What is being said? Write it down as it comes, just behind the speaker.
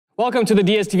Welcome to the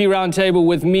DStv Roundtable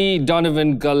with me,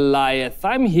 Donovan Goliath.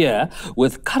 I'm here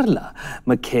with Carla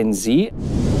Mackenzie.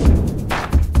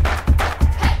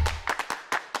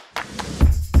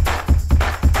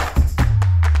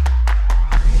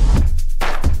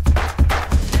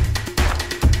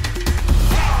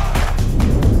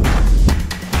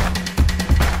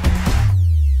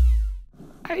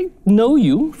 I know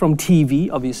you from TV,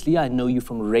 obviously. I know you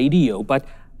from radio, but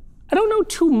I don't know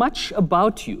too much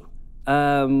about you.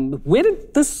 Where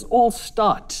did this all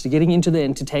start, getting into the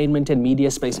entertainment and media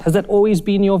space? Has that always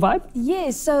been your vibe?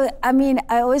 Yeah, so, I mean,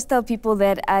 I always tell people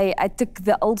that I took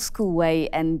the old school way,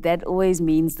 and that always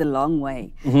means the long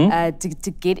way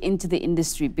to get into the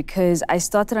industry, because I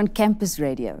started on campus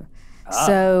radio.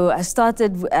 So I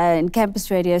started in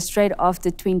campus radio straight after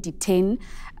 2010.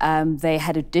 They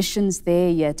had auditions there.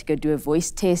 You had to go do a voice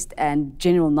test and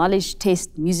general knowledge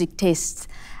test, music tests.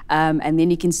 And then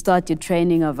you can start your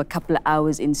training of a couple of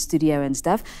hours in studio and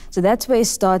stuff. So that's where I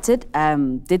started,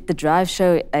 did the drive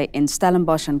show in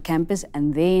Stellenbosch on campus,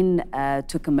 and then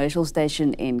to a commercial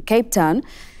station in Cape Town.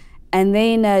 And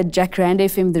then Jack Rand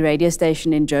FM, the radio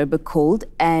station in Joburg, called.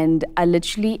 And I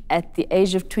literally, at the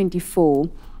age of 24,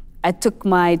 I took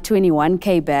my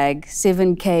 21K bag,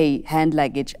 7K hand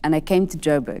luggage, and I came to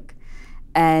Joburg.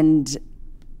 And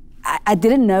I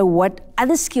didn't know what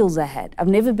other skills I had. I've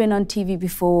never been on TV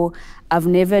before. I've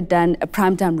never done a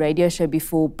primetime radio show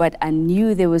before, but I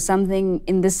knew there was something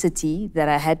in the city that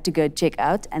I had to go check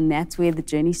out, and that's where the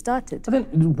journey started. So then,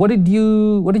 what did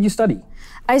you study?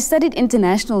 I studied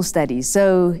international studies,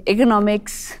 so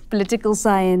economics, political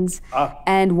science,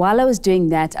 and while I was doing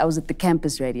that, I was at the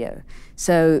campus radio.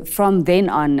 So from then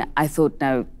on, I thought,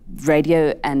 no,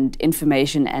 radio and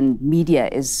information and media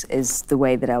is the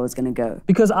way that I was going to go.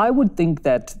 Because I would think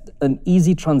that an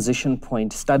easy transition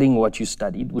point studying what you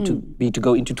studied would be to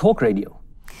go into talk radio.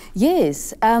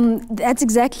 Yes, that's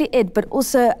exactly it. But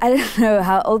also, I don't know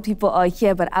how old people are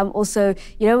here, but I'm also,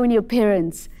 you know, when your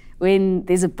parents, when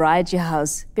there's a bride at your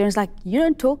house, parents like, you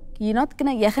don't talk, you're not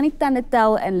gonna, jy gaan nie tande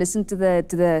tel and listen to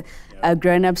the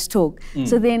grown-ups talk.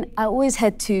 So then I always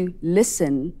had to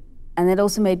listen, and that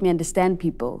also made me understand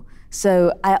people.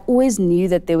 So I always knew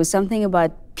that there was something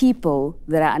about people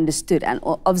that I understood, and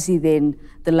obviously then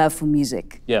the love for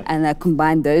music. Yeah. And I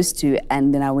combined those two,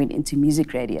 and then I went into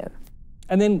music radio.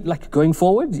 And then, like, going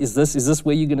forward, is this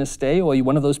where you're going to stay, or are you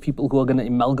one of those people who are going to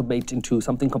amalgamate into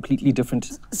something completely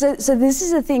different? So this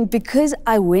is the thing, because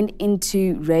I went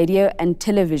into radio and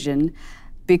television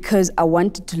because I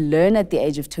wanted to learn at the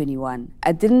age of 21.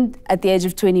 I didn't, at the age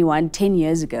of 21, 10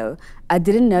 years ago, I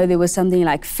didn't know there was something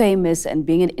like famous and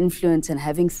being an influencer and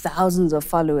having thousands of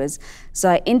followers. So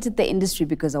I entered the industry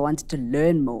because I wanted to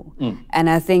learn more. And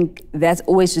I think that's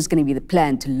always just going to be the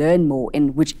plan, to learn more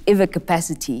in whichever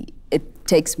capacity it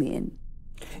takes me in.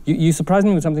 You surprised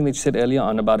me with something that you said earlier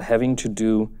on about having to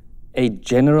do a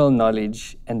general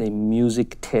knowledge and a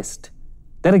music test.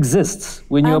 That exists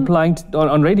when you're applying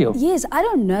on radio. Yes, I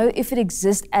don't know if it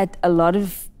exists at a lot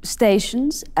of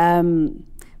stations,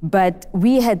 but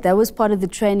that was part of the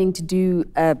training to do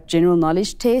a general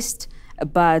knowledge test,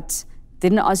 but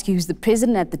didn't ask you who's the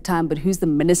president at the time, but who's the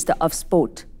minister of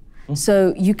sport.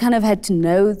 So you kind of had to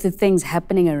know the things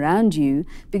happening around you,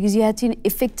 because you had to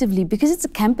effectively, because it's a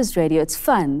campus radio, it's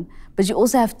fun, but you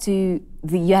also have to,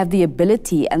 you have the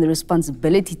ability and the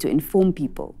responsibility to inform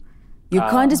people. You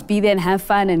can't just be there and have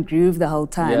fun and groove the whole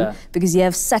time, because you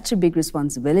have such a big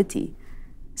responsibility.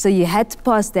 So you had to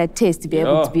pass that test to be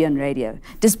able to be on radio.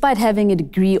 Despite having a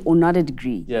degree or not a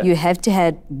degree, you have to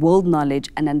have world knowledge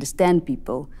and understand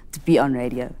people to be on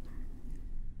radio.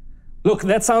 Look,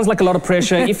 that sounds like a lot of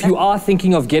pressure. If you are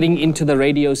thinking of getting into the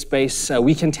radio space,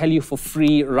 we can tell you for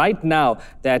free right now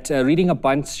that reading a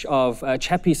bunch of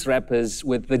Chappies rappers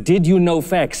with the did you know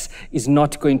facts is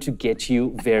not going to get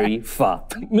you very far.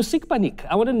 Musiekpaniek,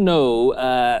 I want to know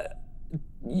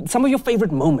some of your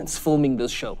favorite moments filming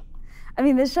this show. I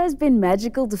mean, this show's been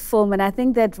magical to film, and I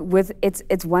think that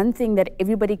it's one thing that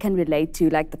everybody can relate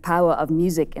to, like the power of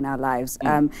music in our lives,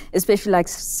 especially like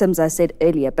Sims I said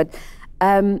earlier. But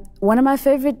one of my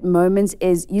favorite moments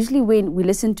is usually when we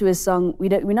listen to a song,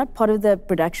 we're not part of the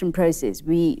production process.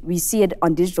 We see it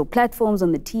on digital platforms,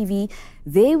 on the TV.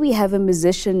 There we have a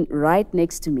musician right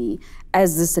next to me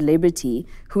as the celebrity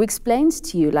who explains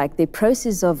to you like their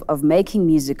process of making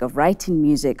music, of writing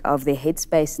music, of their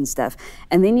headspace and stuff.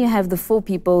 And then you have the 4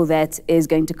 people that is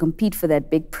going to compete for that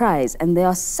big prize, and they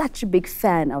are such a big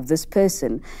fan of this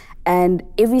person. And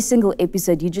every single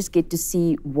episode, you just get to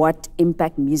see what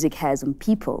impact music has on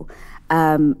people.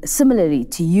 Similarly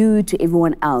to you, to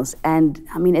everyone else. And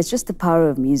I mean, it's just the power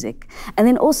of music. And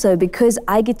then also, because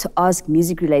I get to ask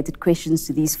music-related questions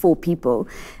to these 4 people,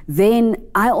 then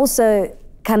I also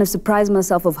kind of surprise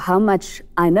myself of how much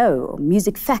I know, or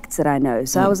music facts that I know.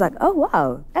 So I was like, oh,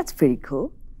 wow, that's pretty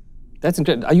cool. That's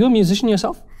incredible. Are you a musician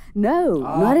yourself? No,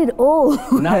 not at all.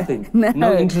 Nothing?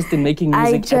 No interest in making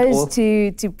music at all? I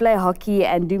chose to play hockey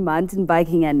and do mountain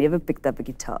biking. I never picked up a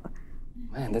guitar.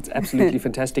 Man, that's absolutely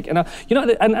fantastic. And you know,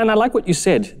 and I like what you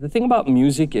said. The thing about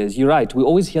music is, you're right, we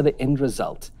always hear the end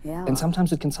result. Yeah. And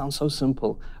sometimes it can sound so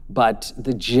simple, but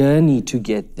the journey to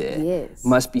get there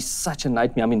must be such a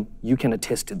nightmare. I mean, you can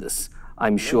attest to this,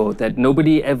 I'm sure, that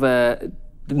nobody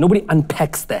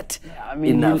unpacks that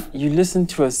enough. You listen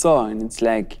to a song and it's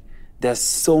like, there's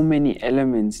so many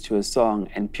elements to a song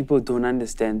and people don't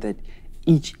understand that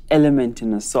each element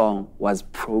in a song was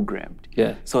programmed.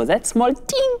 Yeah. So that small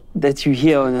ding that you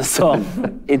hear on a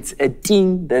song, it's a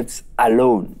ding that's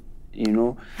alone, you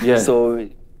know? Yeah. So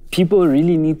people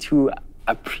really need to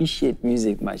appreciate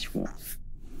music much more.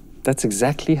 That's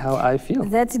exactly how I feel.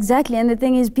 That's exactly, and the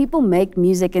thing is, people make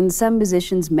music, and some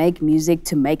musicians make music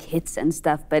to make hits and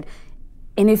stuff, but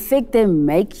in effect, they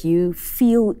make you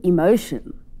feel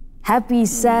emotion. Happy,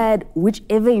 sad,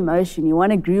 whichever emotion. You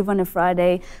want to groove on a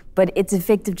Friday, but it's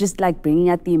effective just like bringing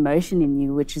out the emotion in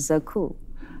you, which is so cool.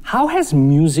 How has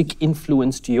music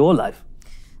influenced your life?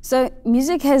 So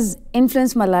music has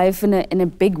influenced my life in a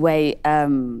big way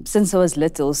since I was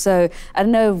little. So I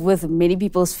don't know with many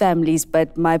people's families,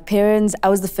 but my parents, I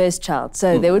was the first child.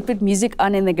 So they would put music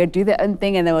on and they go do their own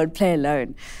thing and they would play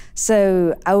alone.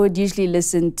 So I would usually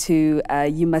listen to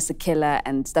You Masakela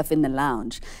and stuff in the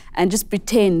lounge and just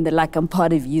pretend that like I'm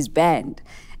part of You's band.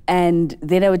 And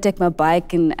then I would take my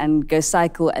bike and go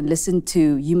cycle and listen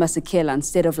to You Masakela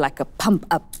instead of like a pump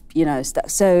up, you know, stuff.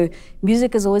 So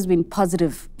music has always been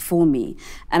positive for me.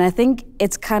 And I think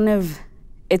it's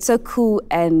it's so cool,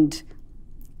 and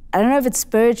I don't know if it's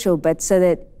spiritual, but so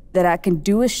that I can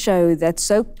do a show that's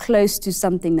so close to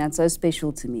something that's so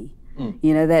special to me.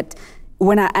 You know, that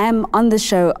when I am on the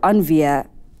show on VIA,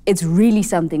 it's really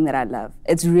something that I love.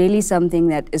 It's really something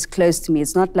that is close to me.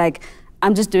 It's not like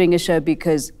I'm just doing a show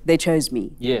because they chose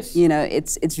me. Yes. You know,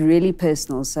 it's really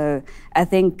personal. So I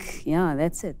think, yeah,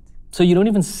 that's it. So you don't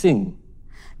even sing?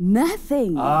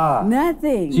 Nothing.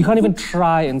 Nothing. So you can't even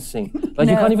try and sing? Like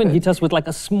No. You can't even hit us with like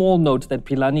a small note that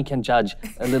Pilani can judge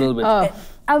a little bit?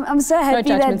 I'm so happy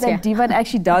that here. Divan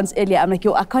actually danced earlier. I'm like,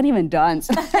 yo, I can't even dance.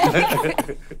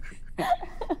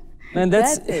 And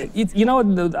that's you know,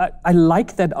 I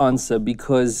like that answer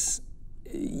because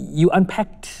you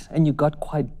unpacked and you got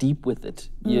quite deep with it,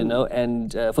 you know.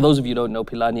 And for those of you who don't know,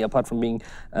 Pilani, apart from being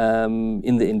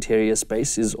in the interior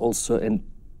space, is also a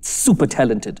super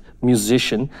talented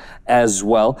musician as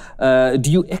well. Do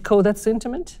you echo that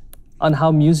sentiment on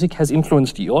how music has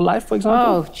influenced your life, for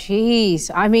example? Oh, geez.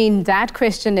 I mean, that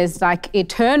question is like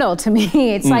eternal to me.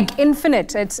 It's like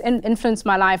infinite. It's influenced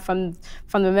my life from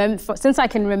the moment, since I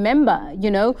can remember,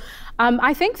 you know.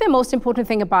 I think the most important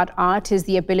thing about art is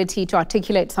the ability to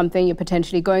articulate something you're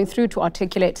potentially going through, to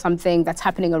articulate something that's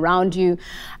happening around you.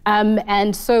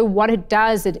 And so what it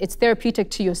does, it's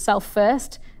therapeutic to yourself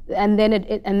first, and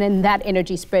then that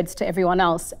energy spreads to everyone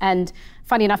else. And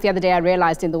funny enough, the other day I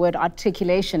realized in the word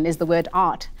articulation is the word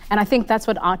art. And I think that's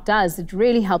what art does. It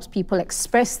really helps people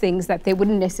express things that they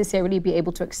wouldn't necessarily be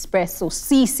able to express, or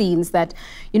see scenes that,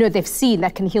 you know, they've seen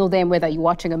that can heal them, whether you're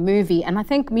watching a movie. And I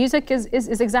think music is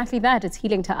exactly that. It's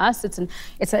healing to us. It's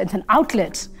an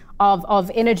outlet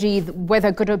of energy,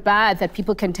 whether good or bad, that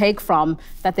people can take from,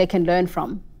 that they can learn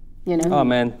from. You know? Oh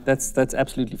man, that's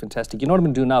absolutely fantastic. You know what I'm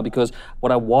gonna do now, because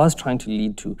what I was trying to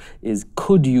lead to is,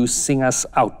 could you sing us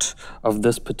out of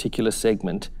this particular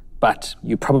segment? But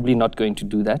you're probably not going to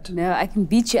do that. No, I can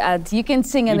beat you out. You can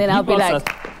sing and then I'll be like...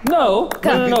 No,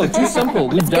 too simple.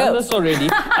 We've done this already.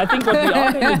 I think what we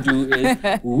are going to do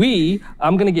is,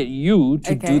 I'm going to get you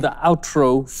to do the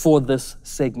outro for this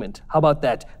segment. How about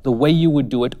that? The way you would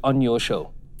do it on your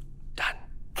show. Done.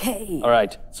 Okay. All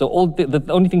right. So the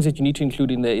only things that you need to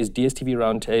include in there is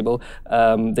DStvRoundtable,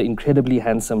 the incredibly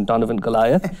handsome Donovan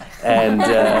Goliath, and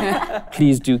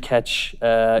please do catch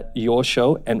your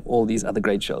show and all these other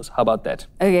great shows. How about that?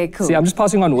 Okay, cool. See, I'm just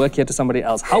passing on work here to somebody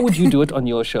else. How would you do it on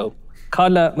your show?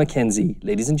 Carla Mackenzie,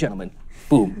 ladies and gentlemen.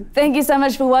 Boom. Thank you so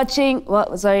much for watching.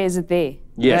 What? Sorry, is it there?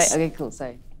 Yes. Right, okay, cool,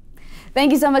 sorry.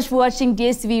 Thank you so much for watching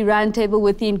DStv Roundtable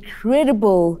with the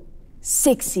incredible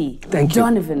sexy Thank you.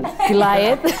 Donovan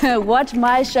Goliath. Watch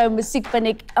my show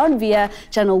Musiekpaniek on VIA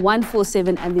channel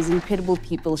 147, and these incredible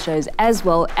people shows as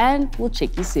well, and we'll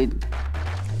check you soon.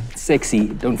 Sexy,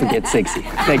 don't forget sexy.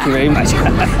 Thank you very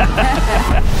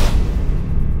much.